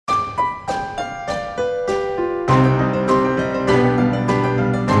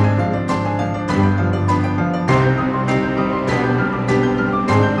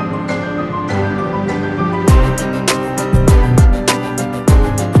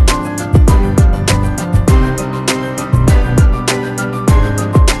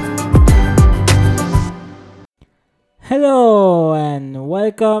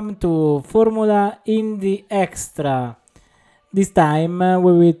welcome to Formula Indie Extra. This time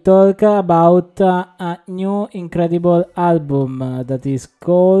we will talk about a new incredible album that is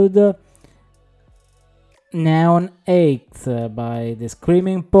called Neon Eggs by the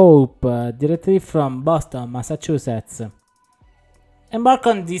Screaming Pope, directly from Boston, Massachusetts. Embark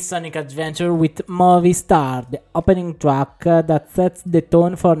on this sonic adventure with Movie Star, the opening track that sets the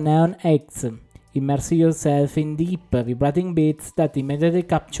tone for Neon Eggs. Immerse yourself in deep, vibrating beats that immediately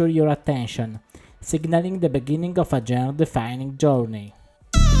capture your attention, signaling the beginning of a genre-defining journey.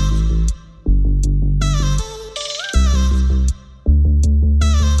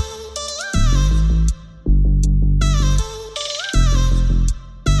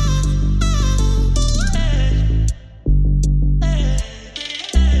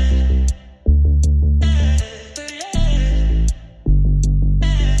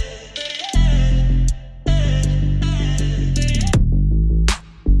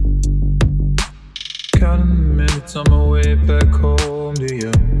 On my way back home to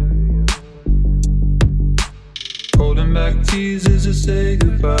you, holding back tears to say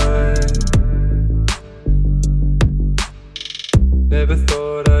goodbye. Never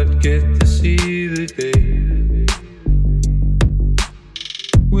thought I'd get to see the day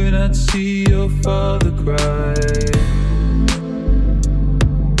when I'd see your father cry.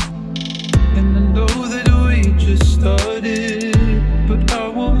 And I know that we just started, but I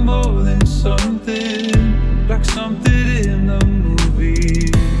want more than something like something in the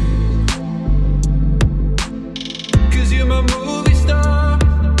movie. 'Cause you're my movie star,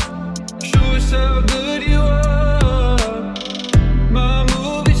 show us how good you are. My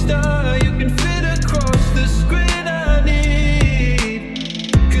movie star, you can fit across the screen I need.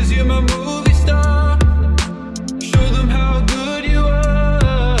 'Cause you're my movie star, show them how good you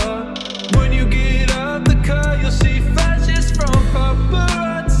are. When you get out the car, you'll see flashes from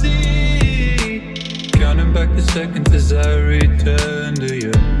paparazzi, counting back the seconds as I return to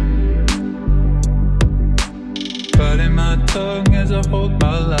you, biting my tongue as I hold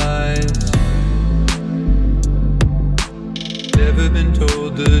my lies. Never been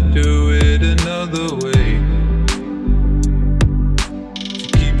told to do it another way, to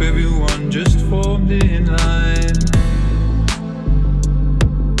keep everyone just formed in line.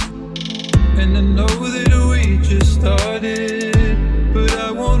 And I know that we just started, but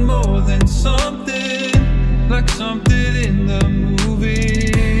I want more than something like something in the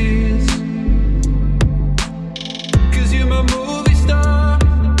movies. 'Cause you're my movie star,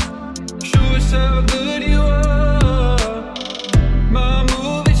 show us how good you are. My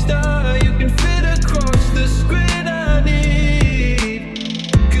movie star, you can fit across the screen I need.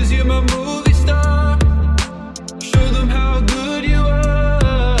 'Cause you're my movie star, show them how good you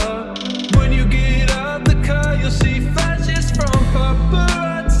are. When you get out the car, you'll see flashes from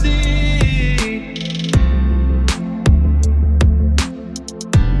paparazzi.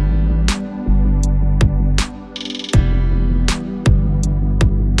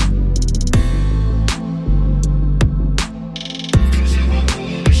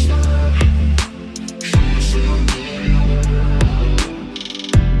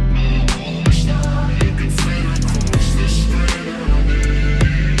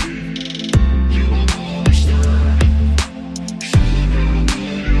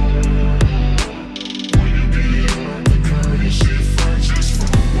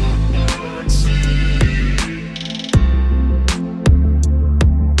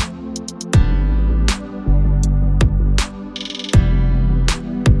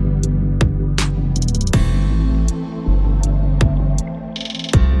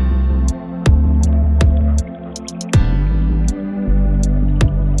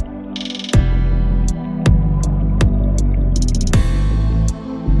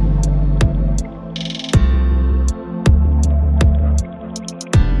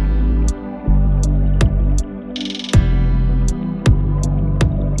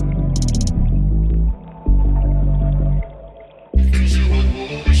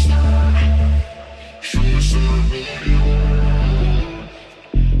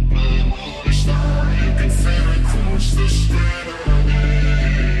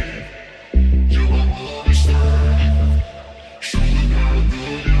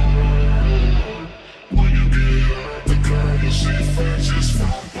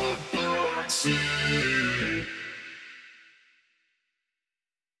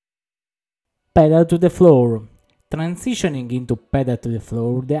 Pedal to the Floor. Transitioning into Pedal to the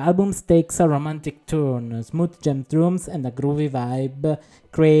Floor, the album takes a romantic turn. Smooth jam drums and a groovy vibe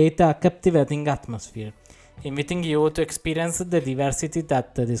create a captivating atmosphere, inviting you to experience the diversity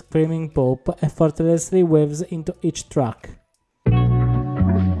that the Screaming Pope effortlessly weaves into each track.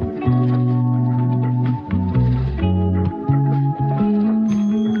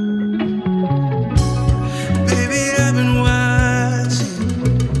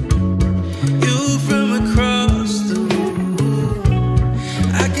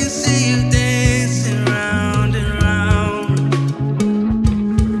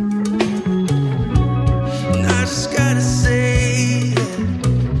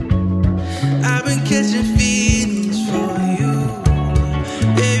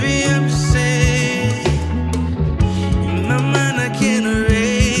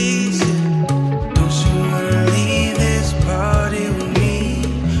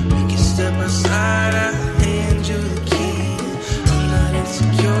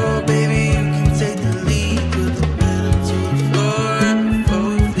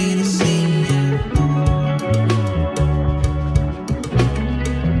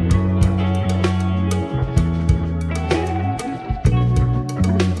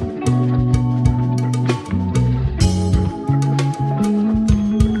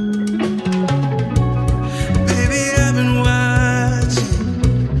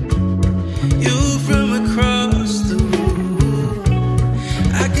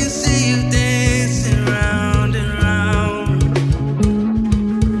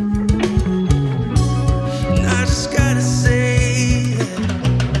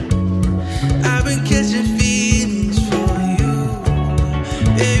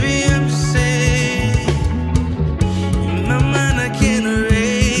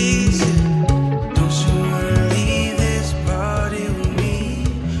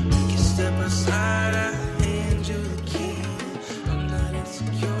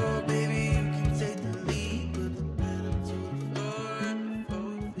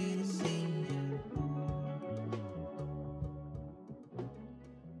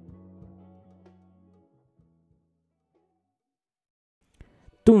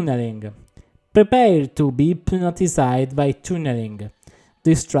 Tunneling. Prepare to be hypnotized by tunneling.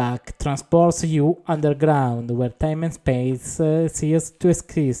 This track transports you underground where time and space cease to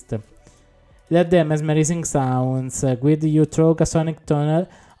exist. Let the mesmerizing sounds guide you through a sonic tunnel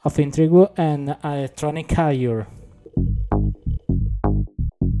of intrigue and electronic allure.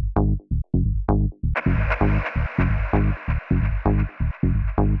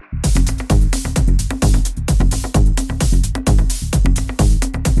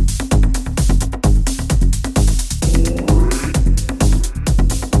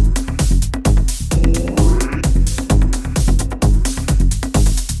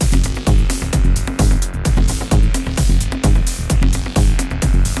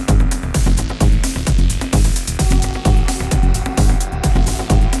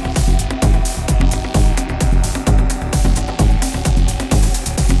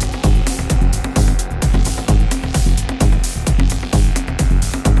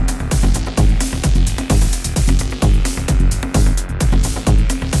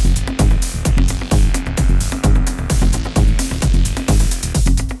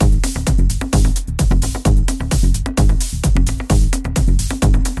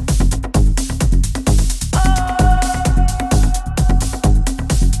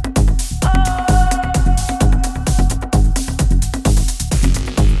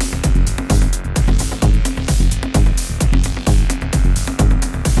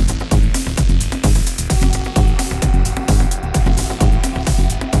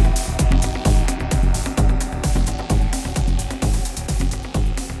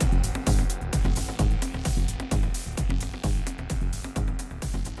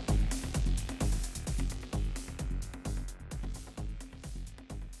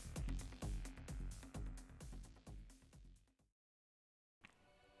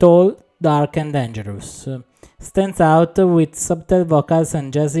 Tall, dark and dangerous. Stands out with subtle vocals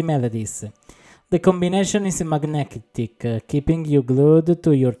and jazzy melodies. The combination is magnetic, keeping you glued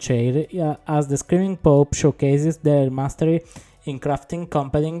to your chair as the Screaming Pope showcases their mastery in crafting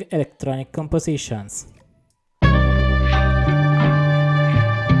compelling electronic compositions.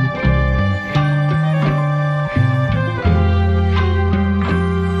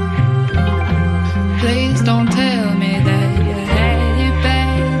 Please don't tell me that you had it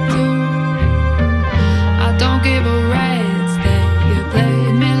bad too. I don't give a rat's that you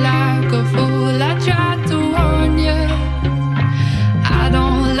played me like a fool. I tried to warn you. I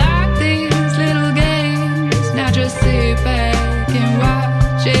don't like these little games. Now just sit back and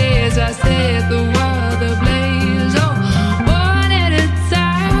watch as I set the world ablaze. Oh, one at a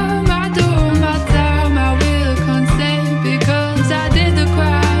time, I do my time. I will consent because I did the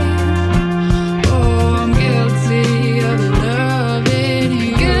crime.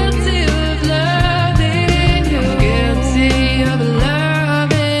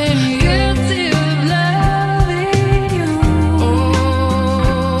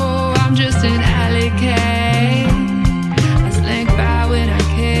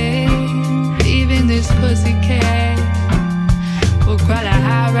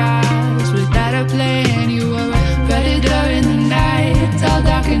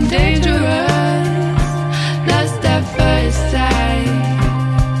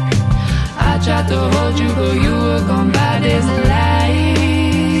 To hold you, but you were gone by this light.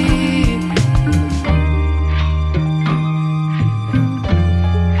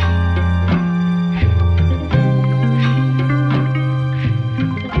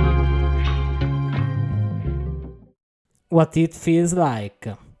 What it feels like.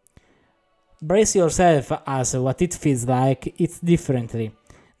 Brace yourself as What It Feels Like It's Differently.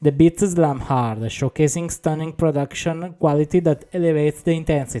 The beats slam hard, showcasing stunning production quality that elevates the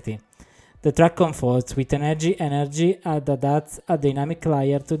intensity. The track unfolds with energy and adds a dynamic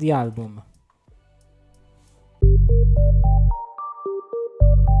layer to the album.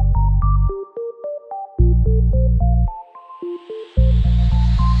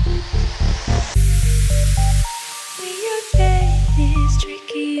 When your baby's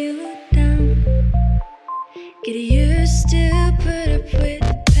tricking you down, get used to put up with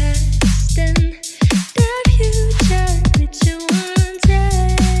the past and the future that you want to.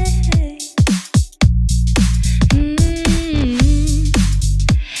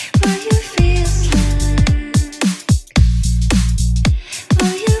 While you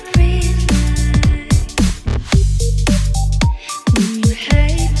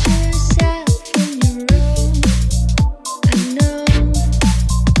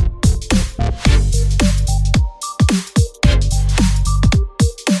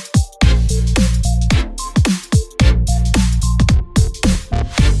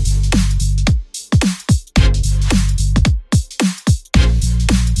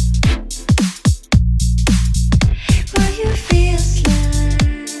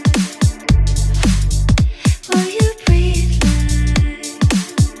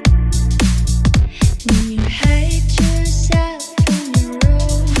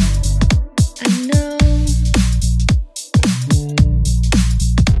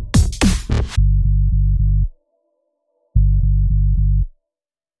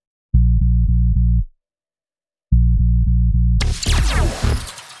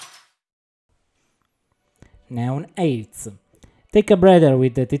Neon Heights. Take a breather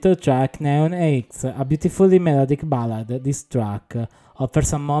with the title track Neon Heights, a beautifully melodic ballad. This track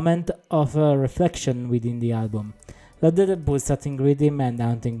offers a moment of reflection within the album. Loaded pulsating rhythm and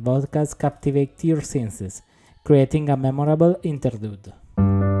haunting vocals captivate your senses, creating a memorable interlude.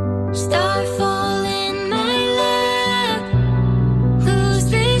 Starfall in my lap. Who's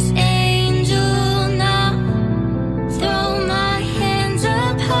this angel now? Throw my hands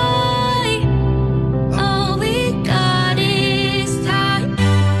up high. All we got is time.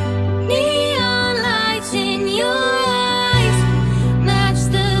 Neon lights in your eyes match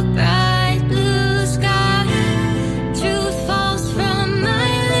the bright blue sky. Truth falls from my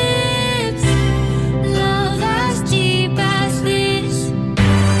lips. Love as deep as this.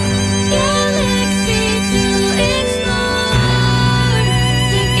 Galaxy to explore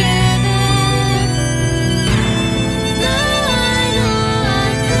together. Now I know I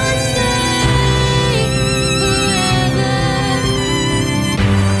could stay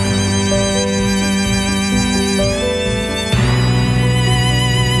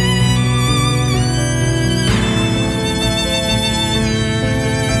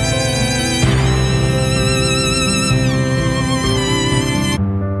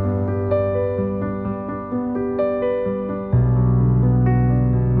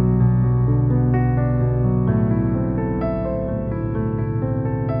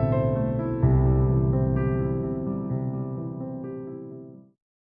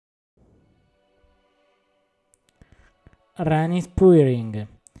Rainy Spurring.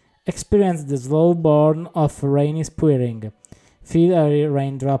 Experience the slow burn of rainy spurring. Feel a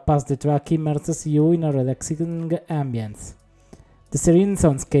raindrop as the track immerses you in a relaxing ambience. The serene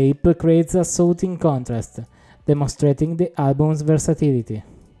soundscape creates a soothing contrast, demonstrating the album's versatility.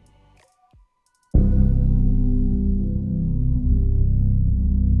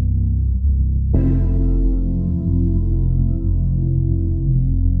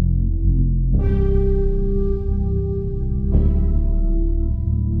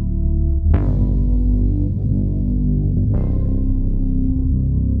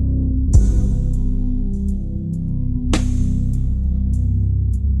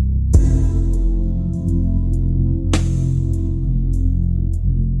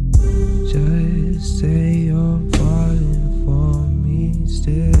 Just say you're falling for me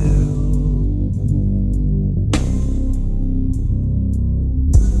still.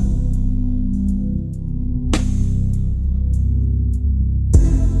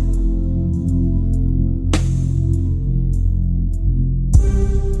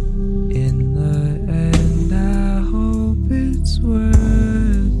 In the end, I hope it's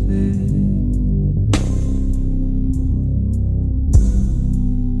worth it.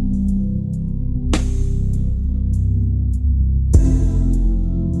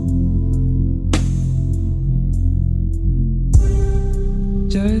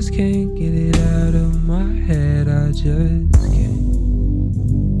 Just can't get it out of my head, I just can't.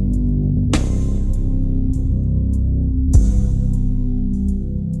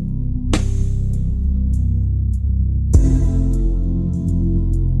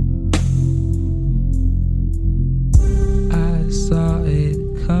 I saw it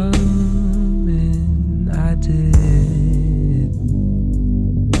coming, I did.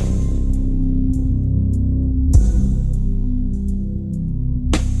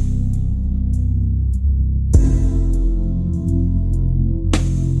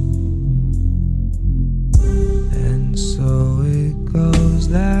 And so it goes,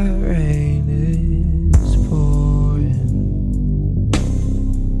 that rain is pouring.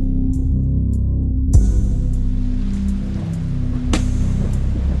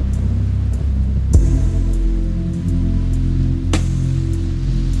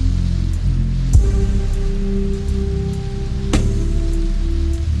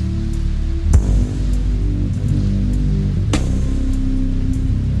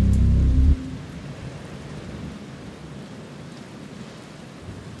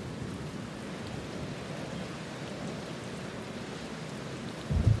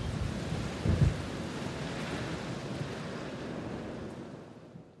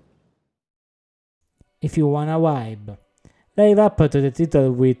 If You Wanna Vibe. Live up to the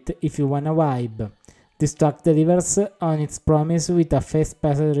title with If You Wanna Vibe. This track delivers on its promise with a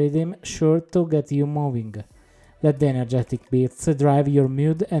fast-paced rhythm sure to get you moving. Let the energetic beats drive your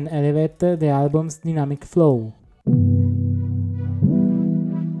mood and elevate the album's dynamic flow.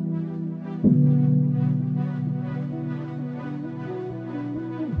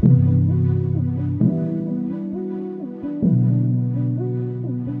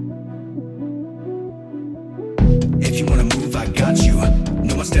 If you wanna move, I got you.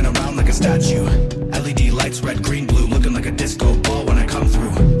 No one stand around like a statue. LED lights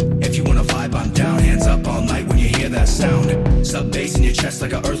chest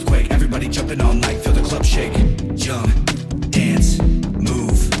like an earthquake. Everybody jumping all night, feel the club shake. Jump, dance,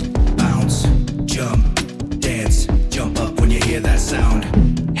 move, bounce. Jump, dance, jump up when you hear that sound.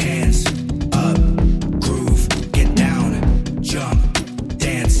 Hands up, groove, get down. Jump,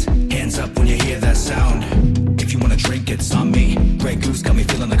 dance, hands up when you hear that sound. If you wanna drink, it's on me. Grey Goose got me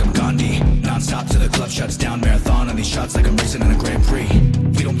feeling like I'm Gandhi. Non-stop till the club shuts down. Marathon on these shots like I'm racing in a Grand Prix.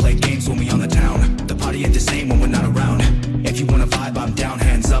 We don't play games when we on the town. The party ain't the same when we're not around. If you wanna vibe, I'm down.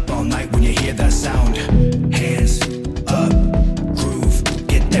 Hands up all night when you hear that sound. Hands up, groove,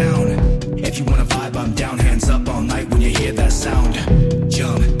 get down. If you wanna vibe, I'm down. Hands up all night when you hear that sound.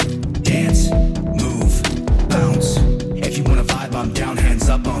 Jump, dance, move, bounce. If you wanna vibe, I'm down. Hands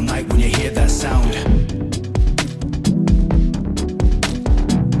up all night when you hear that sound.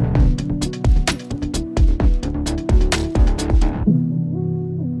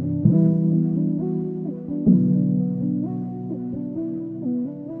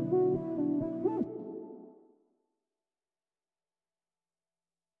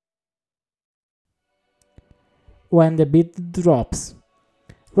 When the beat drops.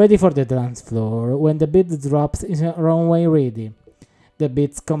 Ready for the dance floor. When the beat drops is a runway ready. The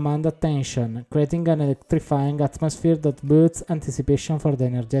beats command attention, creating an electrifying atmosphere that builds anticipation for the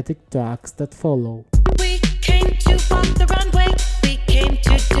energetic tracks that follow. We came to walk the runway. We came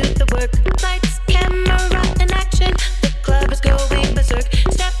to do the work. Lights, camera, and action. The club is going berserk.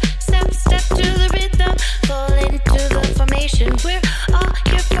 Step, step, step to the rhythm. Fall into the formation. We're all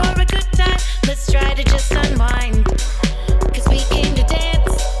here for a good time. Let's try to just unwind. 'Cause we came to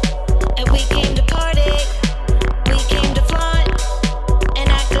dance. And we came to party. We came to flaunt. And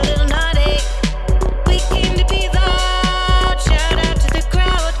act a little naughty. We came to be loud. Shout out to the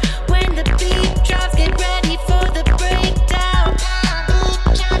crowd. When the beat drops, get ready for the breakdown.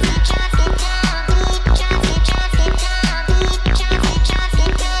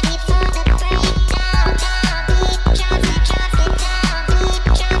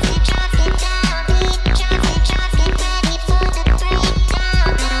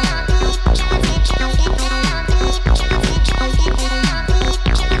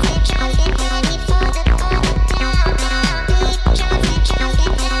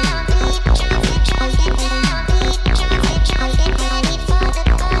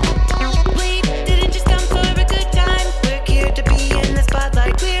 We didn't just come for a good time. We're here to be in the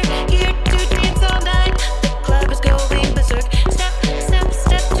spotlight. We're here to dance all night. The club is going berserk. Step, step,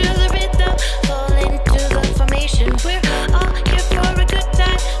 step to the rhythm. Fall into the formation. We're all here for a good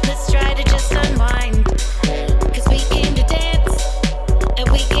time. Let's try to just unwind. 'Cause we came to dance. And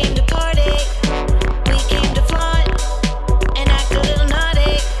we came to party. We came to flaunt. And act a little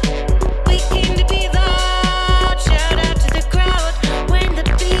naughty. We came to be loud. Shout out to the crowd. When the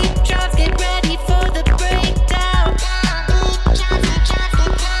beat drops, get ready for the breakdown.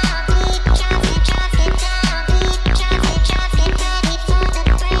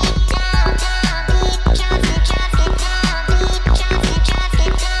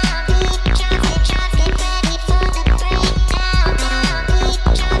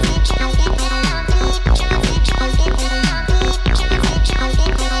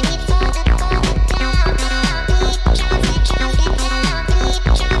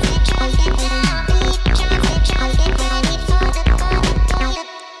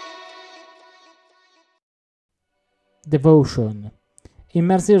 Devotion.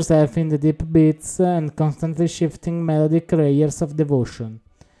 Immerse yourself in the deep beats and constantly shifting melodic layers of devotion.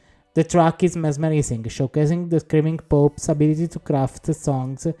 The track is mesmerizing, showcasing the Screaming Pope's ability to craft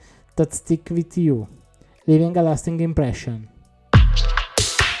songs that stick with you, leaving a lasting impression.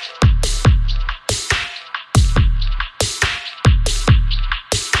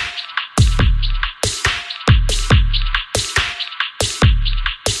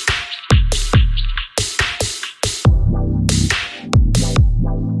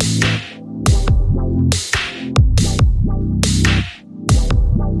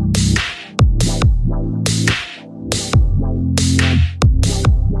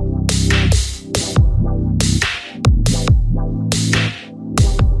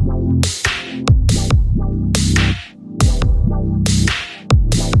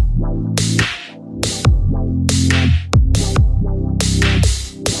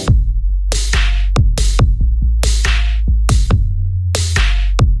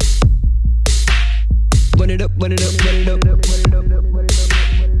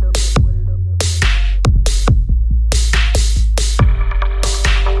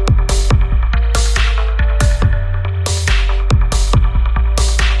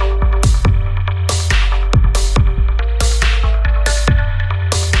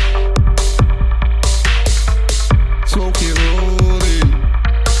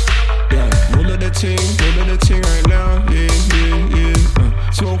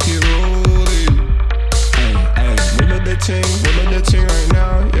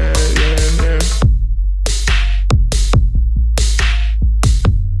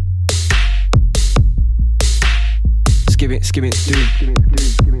 Skim it stew.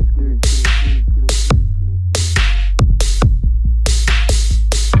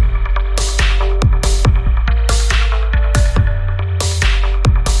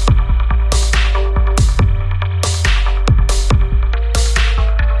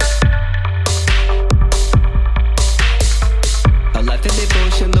 A life of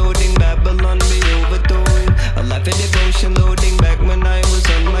devotion loading Babylon be overdoing. A life of devotion loading back when I was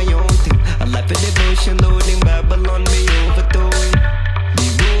on my own thing. A life of devotion loading Babylon be overdoing.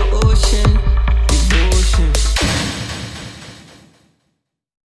 Devotion, devotion.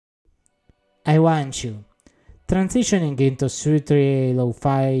 I Want You. Transitioning into sultry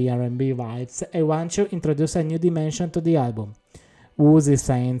lo-fi R&B vibes, I Want You introduces a new dimension to the album. Woozy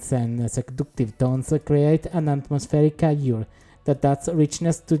synths and seductive tones create an atmospheric allure that adds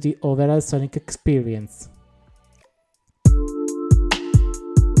richness to the overall sonic experience.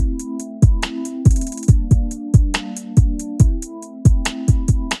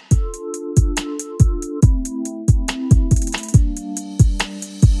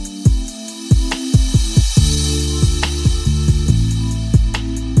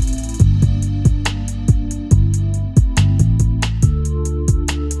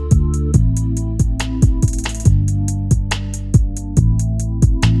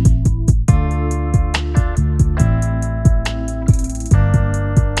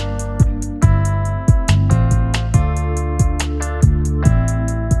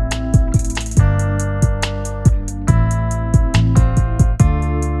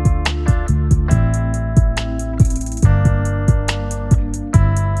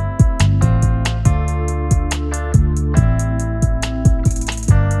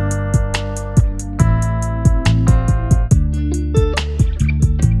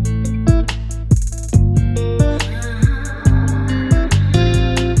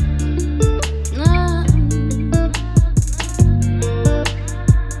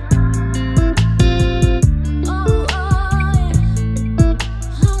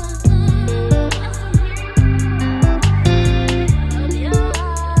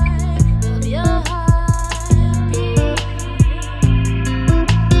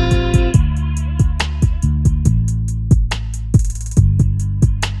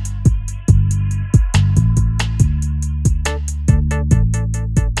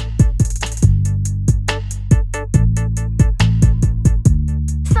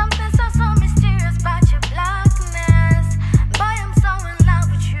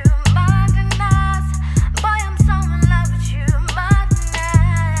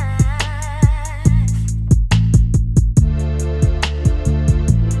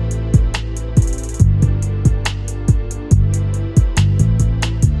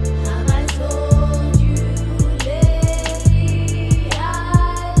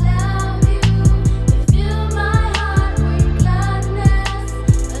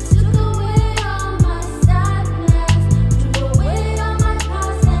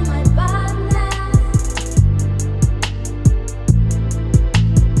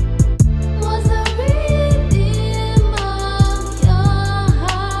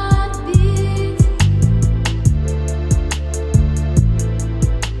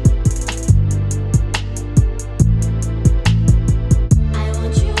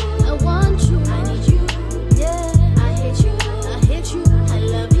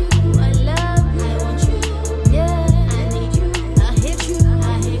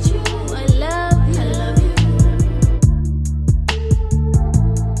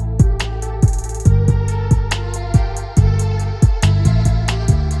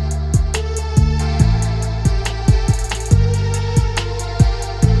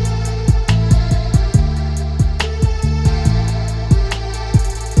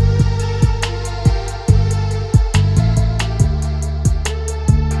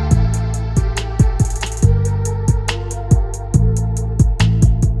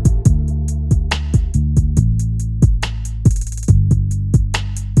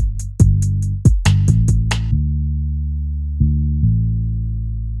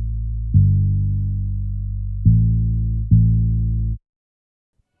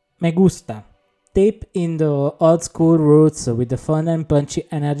 Me Gusta. Tape in the old school roots with the fun and punchy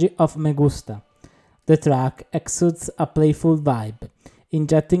energy of Me Gusta. The track exudes a playful vibe,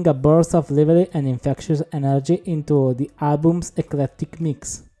 injecting a burst of lively and infectious energy into the album's eclectic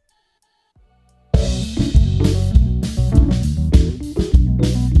mix.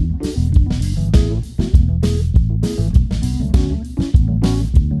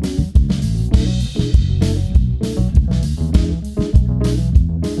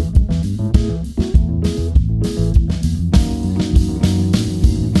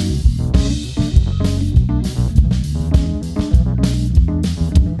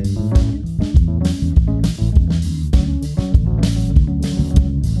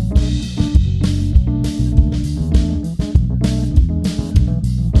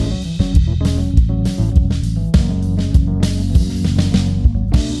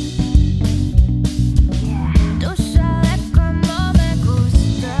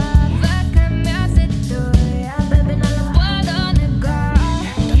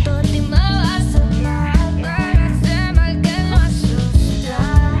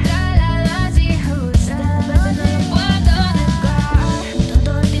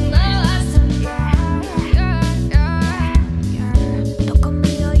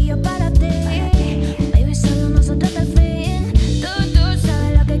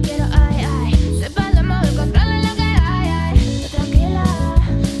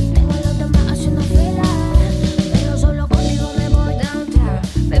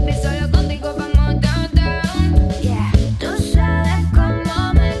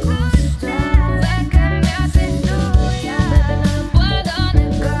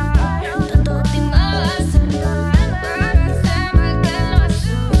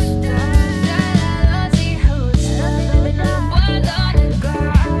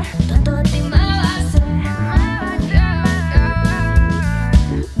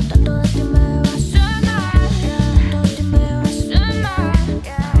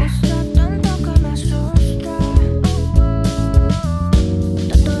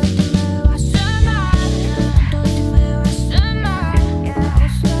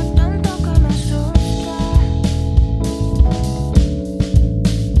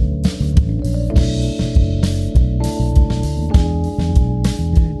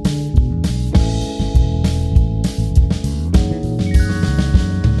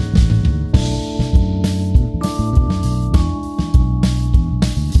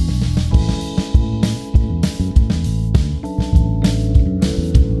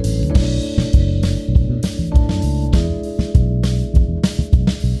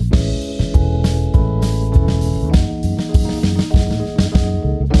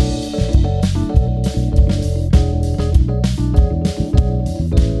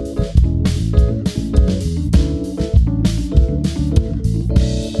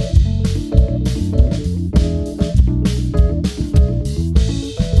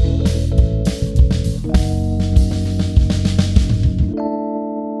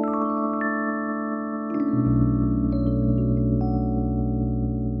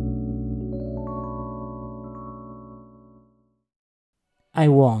 I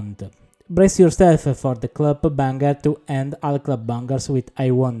Won't. Brace yourself for the club banger to end all club bangers with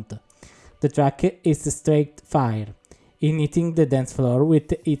I Won't. The track is straight fire, igniting the dance floor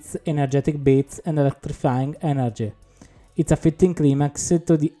with its energetic beats and electrifying energy. It's a fitting climax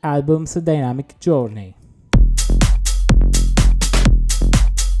to the album's dynamic journey.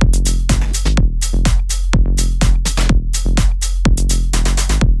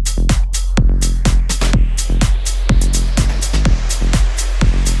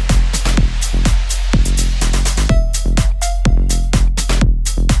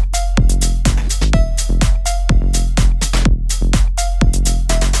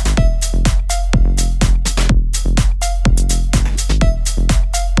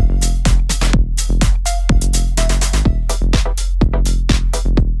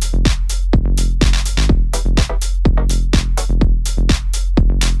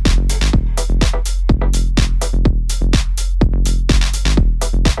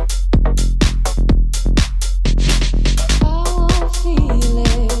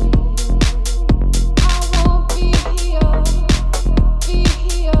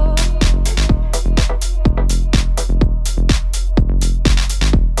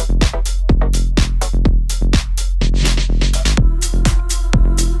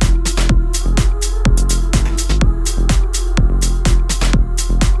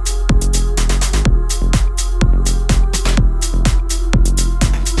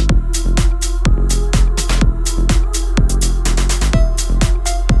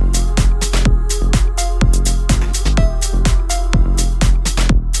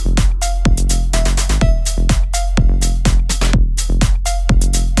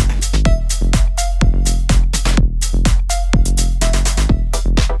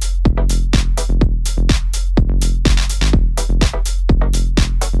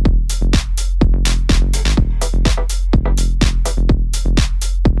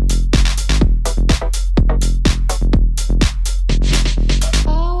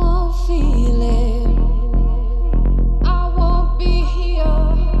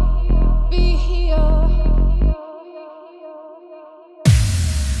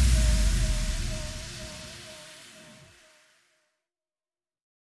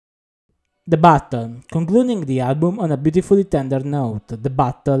 The Battle. Concluding the album on a beautifully tender note, The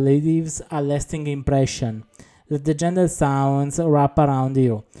Battle leaves a lasting impression that the gentle sounds wrap around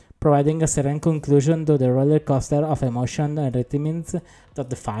you, providing a serene conclusion to the roller coaster of emotion and rhythms that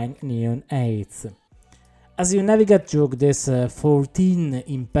define Neon 8. As you navigate through these 14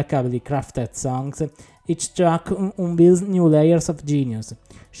 impeccably crafted songs, each track unveils new layers of genius,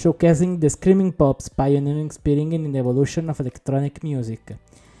 showcasing the screaming pop's pioneering spirit in the evolution of electronic music.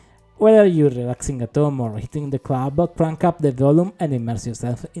 Whether you're relaxing at home or hitting the club, crank up the volume and immerse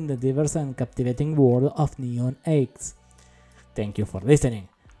yourself in the diverse and captivating world of Neon 8. Thank you for listening.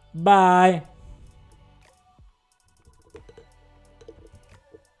 Bye!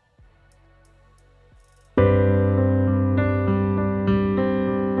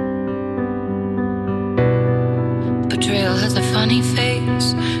 Betrayal has a funny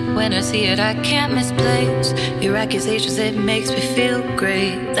face. When I see it, I can't misplace your accusations. It makes me feel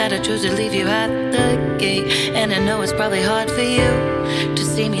great that I chose to leave you at the gate. And I know it's probably hard for you to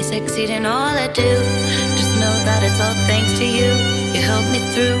see me succeed in all I do. Just know that it's all thanks to you. You helped me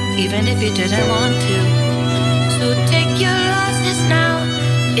through, even if you didn't want to. So take your losses now.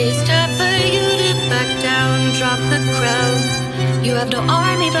 It's time for you to back down, drop the crown. You have no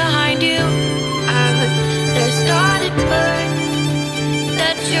army behind you. There's started burn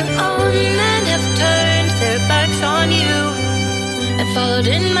that your own men have turned their backs on you and followed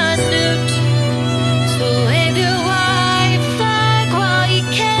in my suit. So wave your white flag while you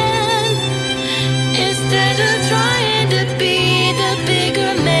can, instead of trying to be the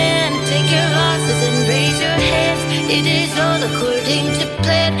bigger man. Take your losses and raise your hands. It is all according to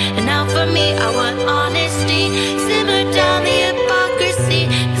plan. And now for me, I want honesty. Simmer